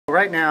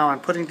Right now I'm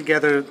putting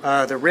together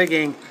the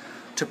rigging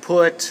to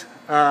put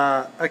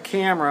a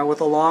camera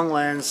with a long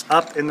lens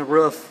up in the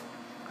roof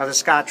of the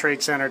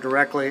Scottrade Center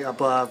directly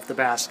above the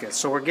basket.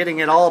 So we're getting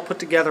it all put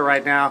together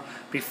right now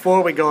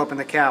before we go up in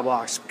the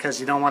catwalks, because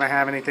you don't want to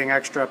have anything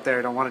extra up there,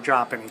 you don't want to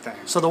drop anything.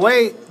 So the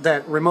way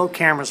that remote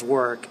cameras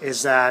work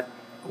is that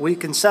we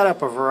can set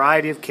up a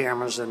variety of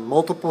cameras in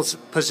multiple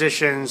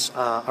positions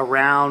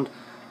around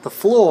the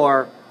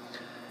floor,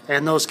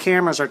 and those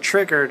cameras are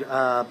triggered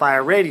by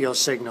a radio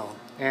signal.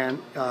 And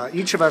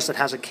each of us that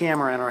has a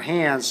camera in our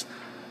hands,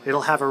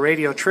 it'll have a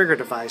radio trigger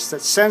device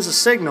that sends a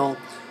signal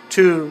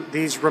to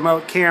these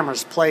remote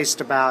cameras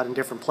placed about in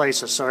different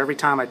places. So every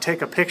time I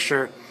take a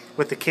picture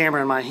with the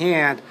camera in my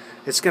hand,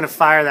 it's going to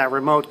fire that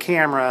remote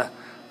camera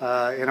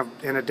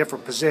in a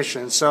different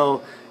position.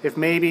 So if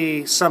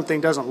maybe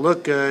something doesn't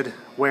look good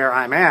where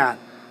I'm at,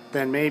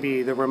 then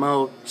maybe the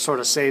remote sort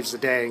of saves the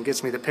day and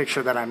gets me the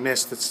picture that I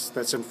missed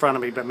that's in front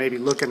of me, but maybe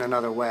looking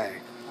another way.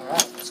 All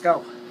right, let's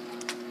go.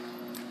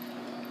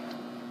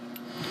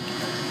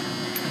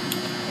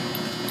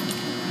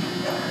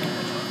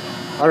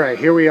 All right,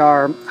 here we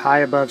are high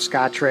above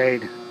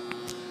Scottrade.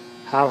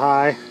 How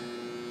high?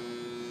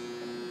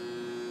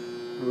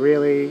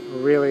 Really,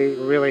 really,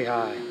 really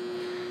high.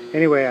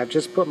 Anyway, I've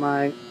just put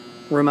my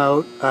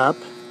remote up,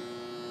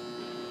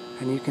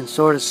 and you can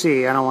sort of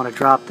see, I don't want to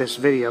drop this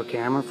video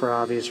camera for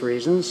obvious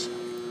reasons,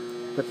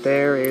 but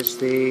there is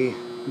the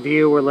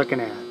view we're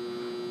looking at.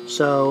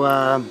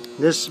 So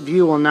this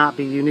view will not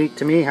be unique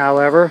to me,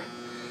 however,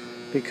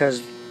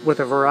 because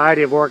with a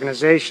variety of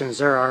organizations,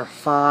 there are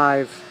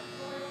 5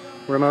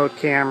 remote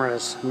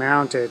cameras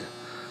mounted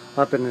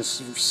up in this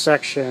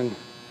section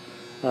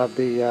of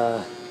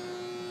the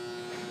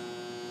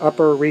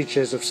upper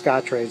reaches of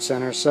Scottrade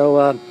Center. So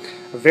a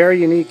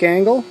very unique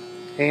angle,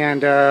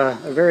 and a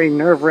very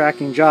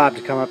nerve-wracking job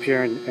to come up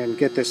here and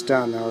get this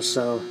done though.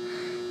 So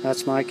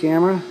that's my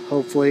camera.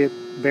 Hopefully it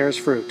bears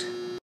fruit.